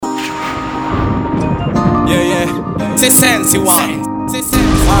C'est Sensy one. C'est Sensy.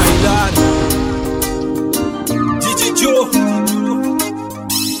 Island. DJ Joe.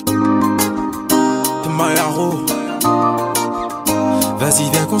 De Mayaro. Vas-y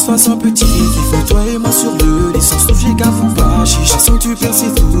viens qu'on soit sans petit. Il faut toi et moi sur le lit. Sans souffler qu'à fond pas. Chicha sans tu perds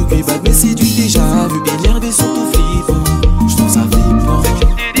c'est tout. Puis bad mais c'est du déjà vu. Énervé surtout flippant. J't'en ça flippant.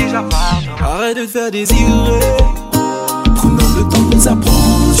 T'es déjà pardon. Arrête de te faire désirer. Prenons le temps de nous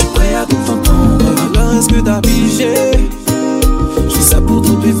apprendre. Je suis prêt à tout entendre. Alors est-ce que t'as pigé? Je fais ça pour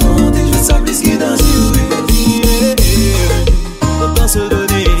tout défendre. Et je fais ça plus d'un juré. Autant se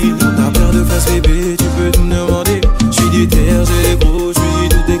donner. T'as peur de face bébé. Tu peux tout me demander. J'suis du terre, j'ai les gros. J'suis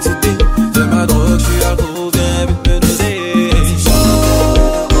tout excité. De ma drogue, j'suis accro. Viens vite me doser. C'est chaud.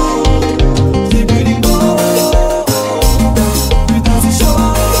 J'ai plus les mots. Putain c'est chaud.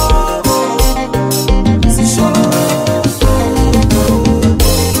 C'est chaud.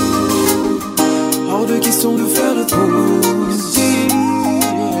 Hors de question de faire le pause.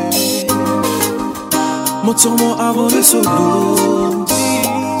 Monte sur moi avant le solo.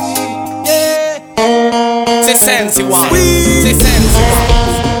 C'est Sensy one. Oui. C'est Sensy one.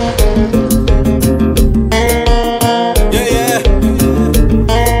 Yeah, yeah.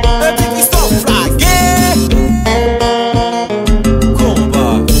 Et puis Christophe Flaguet.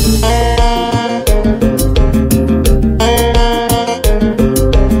 Combat.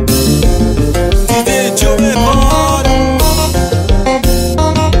 DJ Joe Record.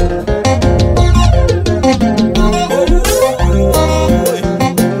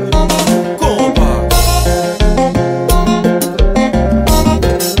 Combat.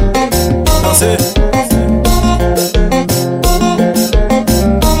 Dansez.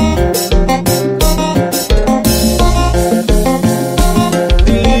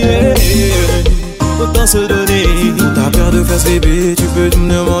 Autant se donner. T'as peur de faire ce bébé, tu peux tout me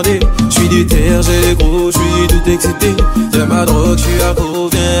demander. J'suis du terre, j'ai les gros, j'suis tout excité. De ma drogue, j'suis accro,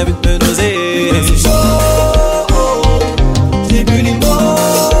 viens vite me doser. C'est chaud, j'ai bu les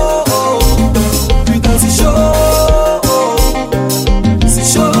mots. Putain c'est chaud, c'est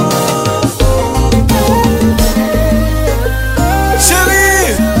chaud.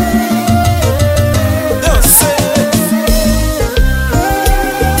 Chérie, dansez.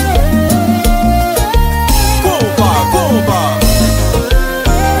 Combat, combat.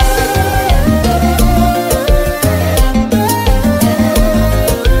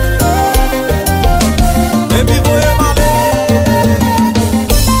 Et puis voyez m'aller.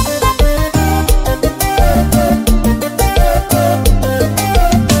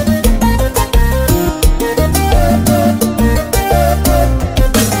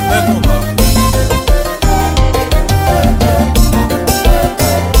 Un combat.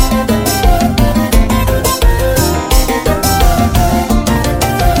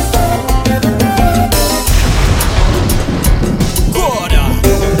 Goda.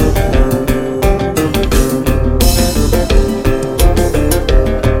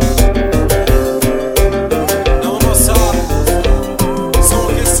 Non, non, ça, sans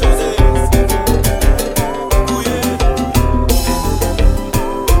questionner.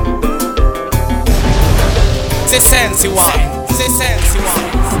 C'est Sensy one. C'est Sensy one.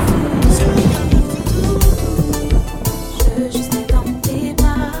 Je veux juste être dans tes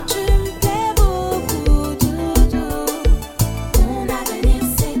bras. Tu me plais beaucoup, doudou. Mon avenir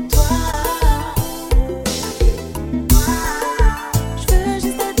c'est toi. Je veux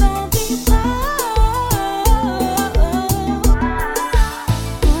juste être dans tes bras.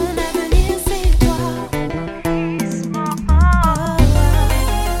 Mon avenir c'est toi.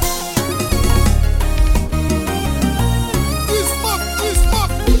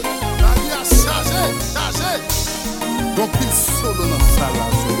 La vie a changé. Donc il saute dans la salle là.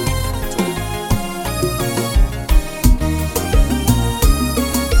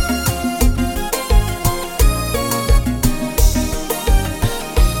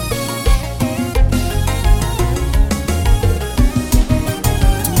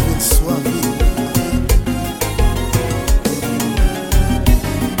 Tout est soivé.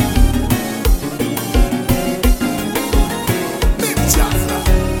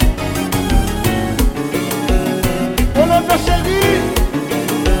 Mon oncle chéri,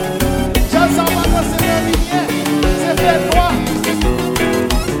 Jean Salvador Sévérien, c'est fait toi.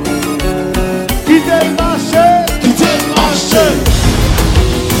 Quittez le marché, quittez le marché.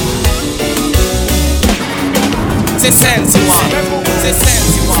 C'est Sensy one. C'est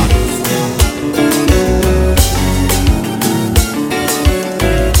Sensy one.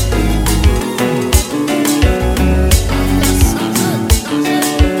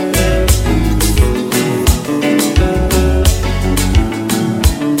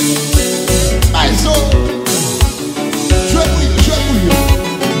 Aïe,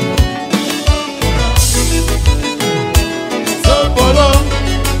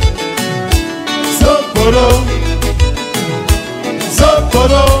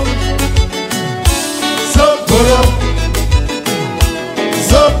 Zapolo, Zapolo,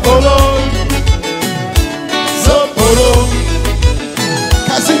 Zapolo, Zapolo.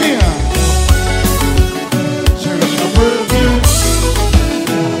 Casimir, je n'en peux plus.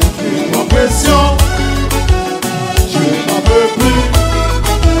 Une pression, je n'en peux plus.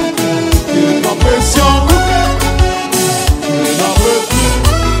 Une pression, je n'en peux plus.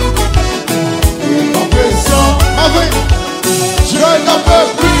 Une pression, je n'en peux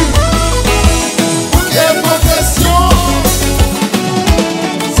plus. Une pression.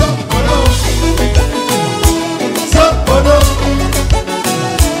 Zapolo, Zapolo,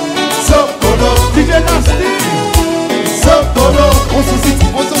 Zapolo. DJ Nasty, Zapolo, on se situe.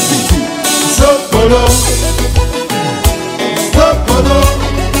 Zapolo, Zapolo,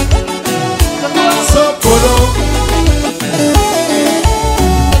 Zapolo.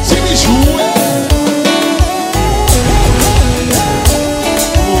 Jimmy joué.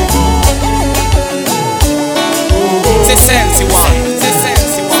 C'est Sensy One. C'est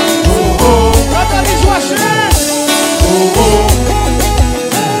Sensy One. Nathalie Joachim.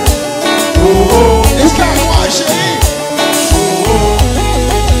 Escargot chéri.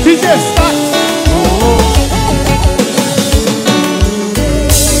 DJ Stack.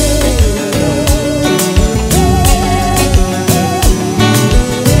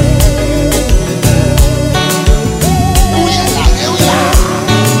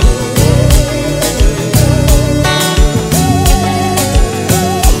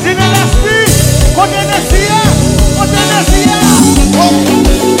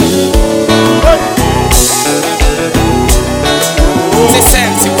 C'est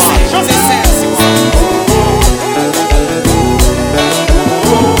Sensy One. C'est Sensy One.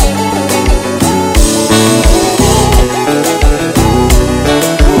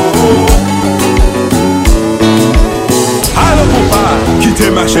 Allô compa,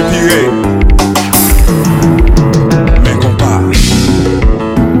 quittez marché piré. Mais compa.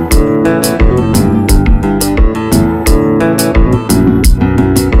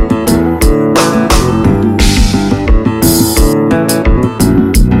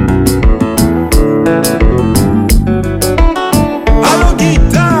 Allô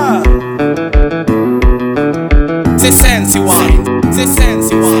guitare. C'est Sensy One. C'est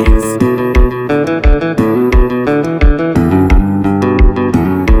Sensy One.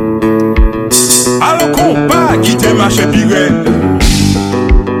 Allô compa, quittez marché piré.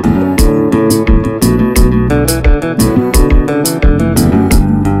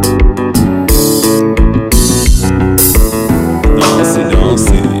 Dansez,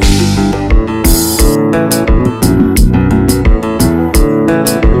 dansez.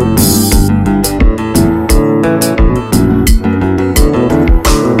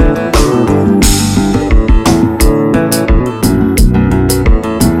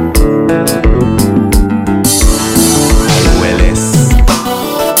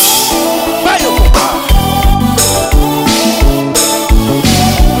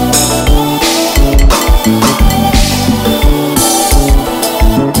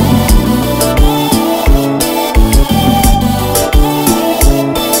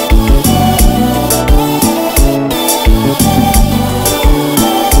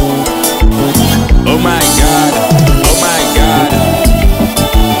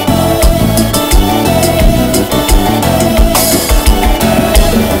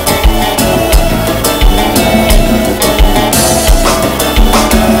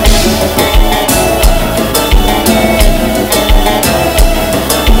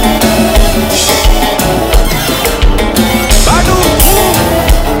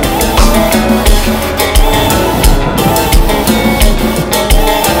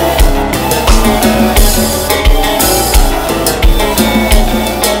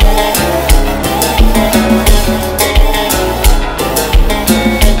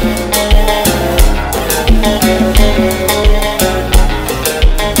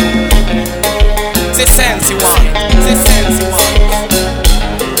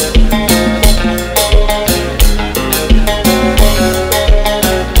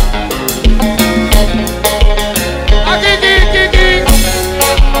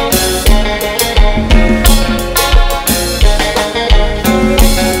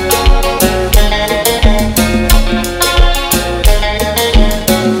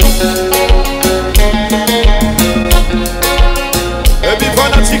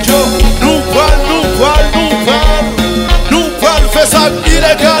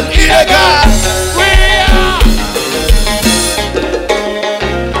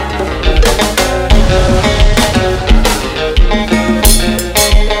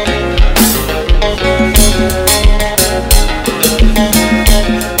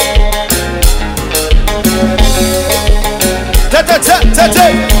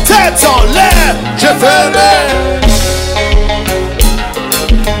 tête en l'air, je ferai.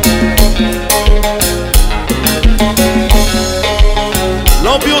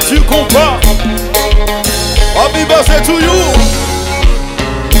 L'ambiance du compas. Happy birthday to you.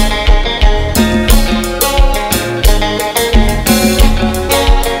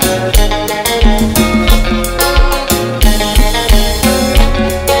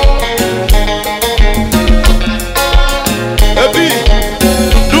 Et puis,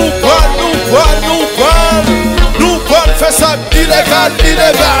 nous parle, fait ça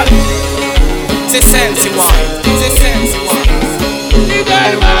illégal. C'est Sensy One. C'est Sensy One.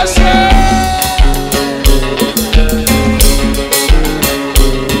 Libère marché.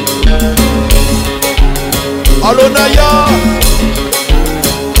 Allo Naya.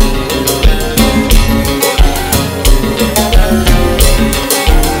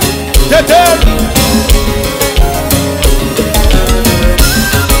 Tetel.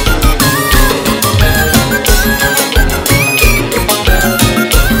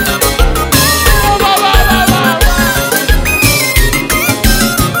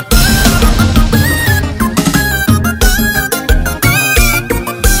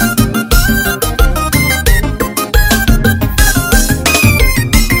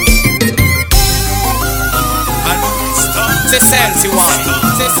 C'est Sensy One.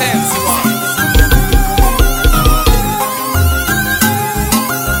 C'est Sensy One.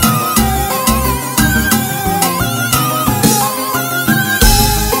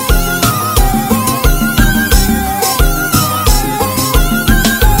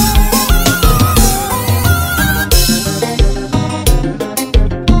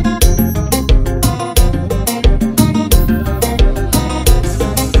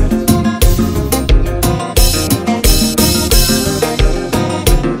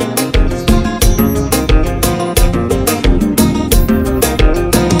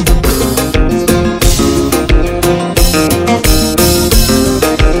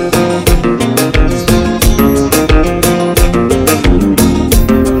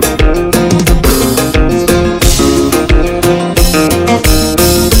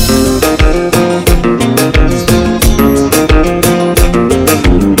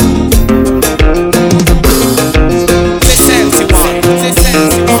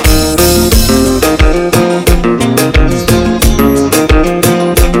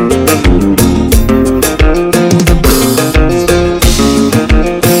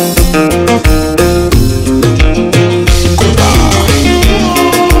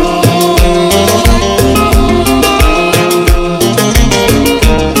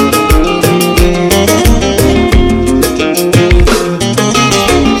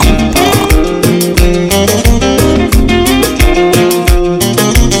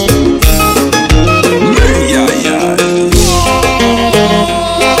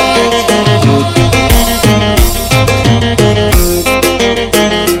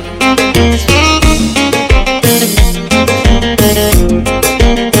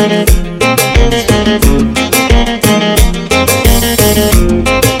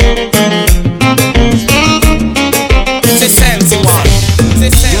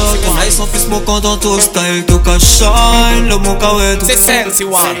 Dans ton style, tout cas shine, le mon kawet. C'est Sensy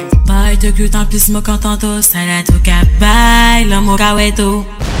One. Bye de cute en plus, moi quand on ça la tout cap bye, le mon kawet.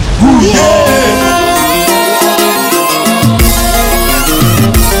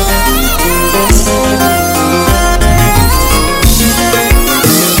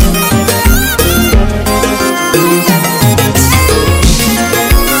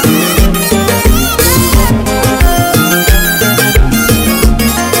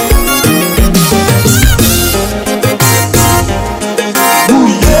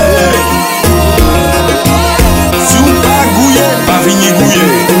 Gouyad, pas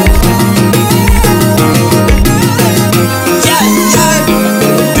Gouyad.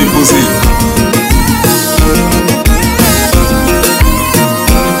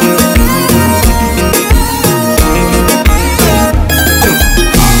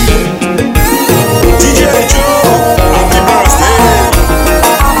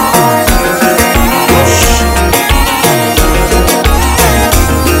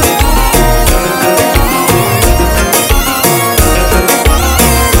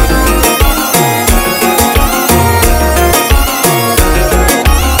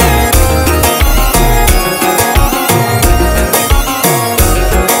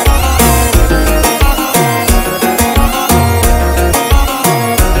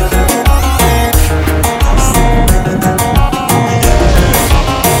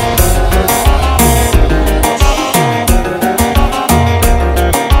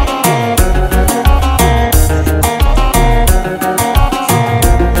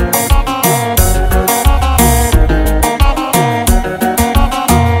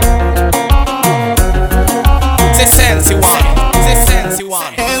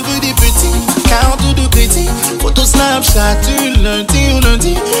 one. Elle veut des petits, carte de crédit, photo Snapchat du lundi au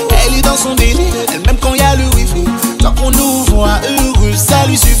lundi. Elle est dans son délire, elle-même quand y a le wifi. Tant qu'on nous voit heureux, ça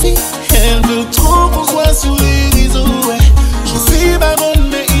lui suffit. Elle veut trop qu'on soit sur les réseaux, ouais. Je suis baronne,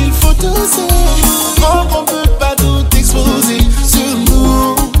 mais il faut oser. Comprendre qu'on peut pas tout exposer sur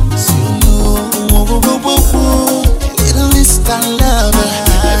nous, Elle est dans l'Insta love.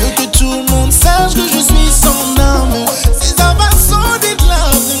 Elle veut que tout le monde sache que je suis son homme. Ses avants sont des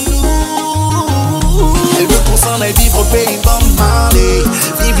glaces de nous. Elle veut qu'on s'en aille vivre au pays Bob Marley.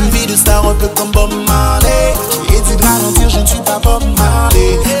 Vivre une vie de star un peu comme Bob Marley. Et dit de ralentir, je ne suis pas Bob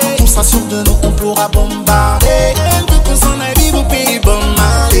Marley. Quand on sera sûr de nous, on pourra bombarder. Elle veut qu'on s'en aille vivre au pays Bob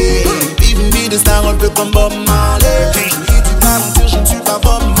Marley. Vivre une vie de star un peu comme Bob Marley. Et dit de ralentir, je ne suis pas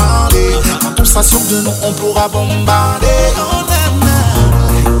Bob Marley. Quand on sera sûr de nous, on pourra bombarder. Oh,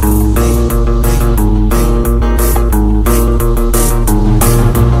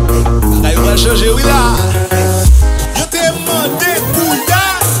 Changer, oui là. Je t'ai demandé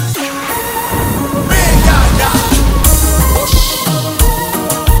Gouyad. Mais ya.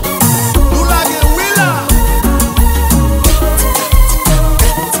 Nous la gueule, oui là.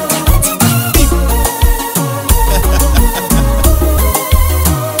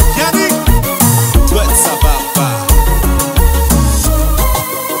 Yannick, toi ça va pas.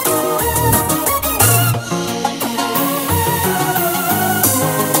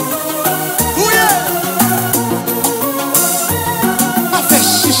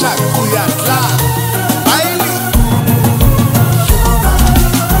 Chaque Gouyad là, Bailey.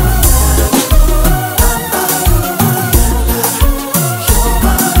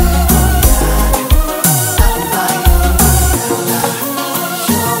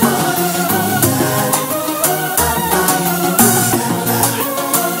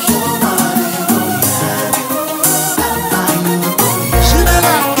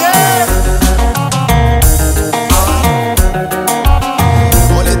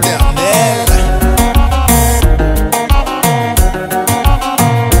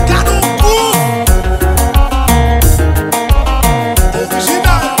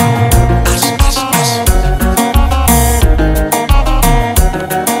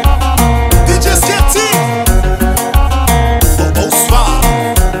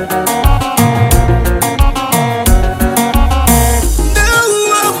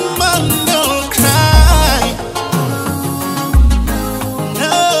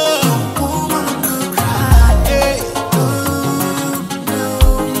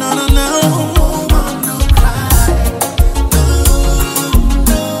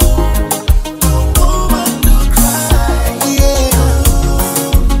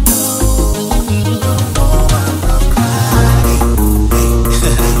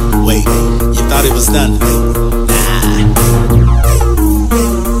 It was done.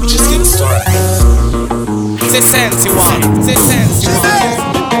 We're just getting started. C'est Sensy one. C'est Sensy one.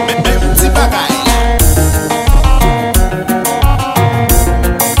 Même petit bagaille.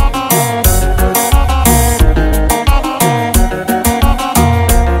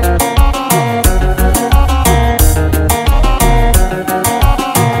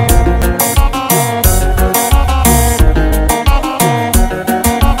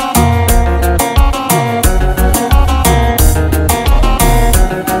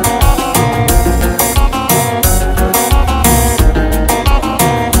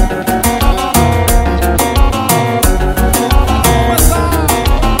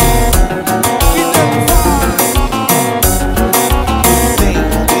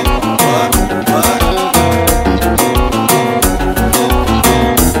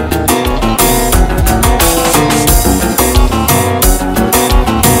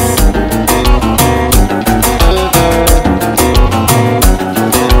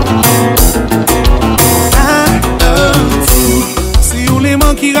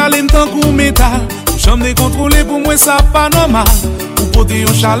 Qui râle tant qu'on métal, j'aime décontrôler pour moi ça pas normal. Pour porter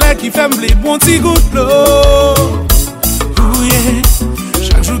un chalet qui fait m'blé bon petit goutte l'eau. Oh yeah.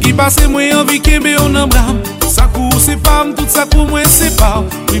 Chaque jour qui passe moi envie qu'aimer on en bras. Ça court c'est pas tout ça pour moi c'est pas.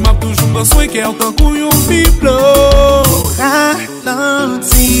 Oui m'a toujours dans soin cœur tant qu'on yon biblo.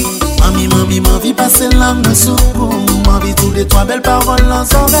 Ralenti, mami m'envie passer langue dans soukou. M'envie toutes les trois belles paroles dans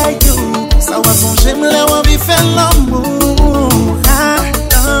oreilles. Ça va son j'aime là envie faire l'amour.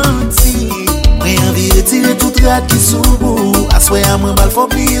 Mwen envie retirer tout rad qui sous bout. Assoyer à moi mal faut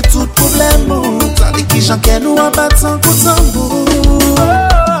oublier tout problème. Tandis qui j'en qu'elle nous en bat sans coup de tambour.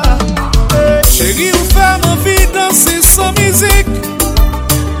 Chérie ou femme envie danser sans musique.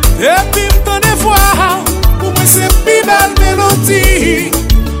 Et puis m'tendez voir. Pour moi c'est plus belle mélodie.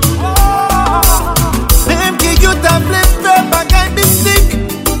 Même que yo t'appelé fait bagaille mystique.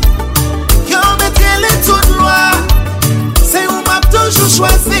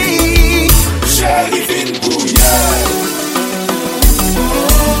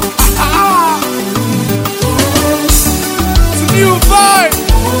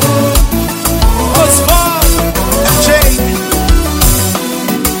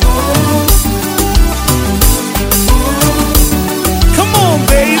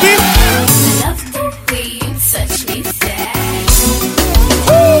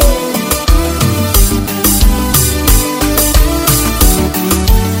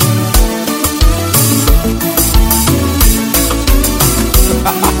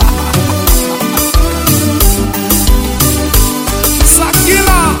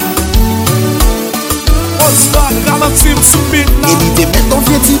 Et l'idée met ton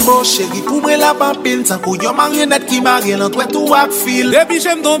vieux Thibaut, chérie, pour moi la papine. Sans qu'on y a marionnette qui marie l'entour tout à fil. Depuis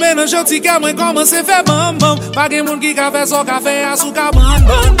j'aime tomber dans gentil cas, moi commence à faire bam. Pas de monde qui a fait son café à sous cabane.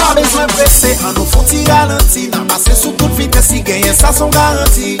 Pas besoin de presser, en nous faut tirer ralenti. N'a passé sous toute vitesse, si gagne ça son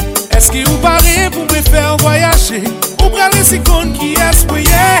garantie. Est-ce que vous parlez pour me faire voyager? Ou prenez si compte qui est souillé?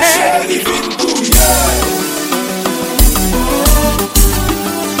 Chérie, vite bouillé.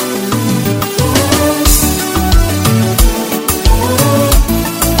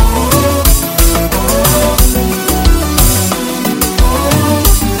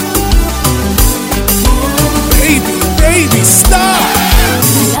 Baby, stop!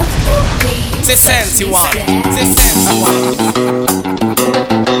 C'est Sensy one. C'est Sensy one.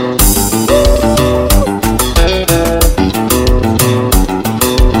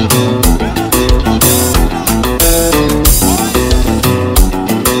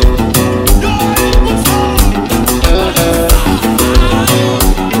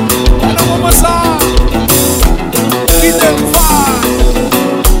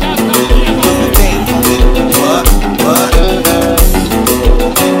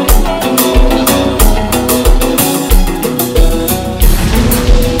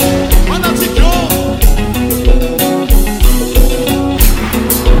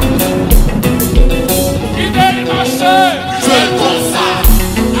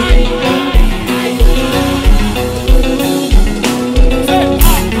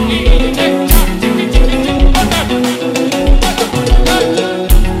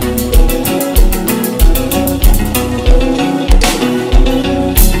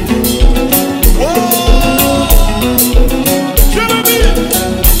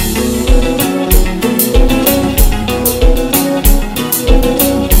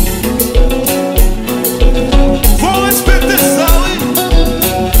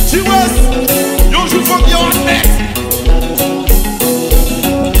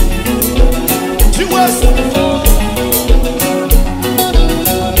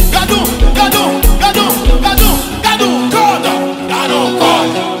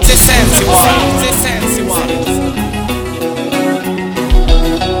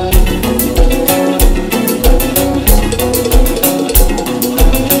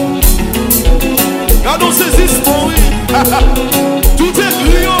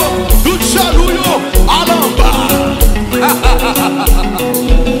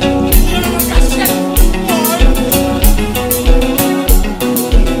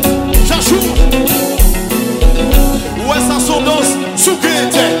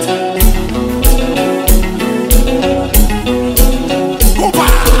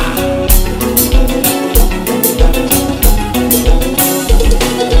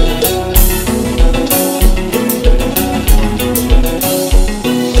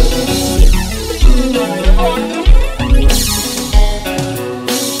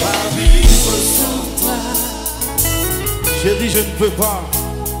 J'ai dit je ne peux pas.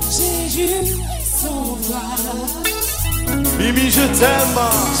 J'ai juré sans toi. Mimi, je t'aime.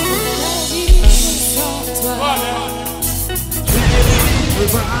 J'ai dit sans toi.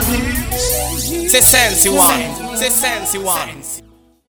 C'est Sensy one. C'est Sensy one.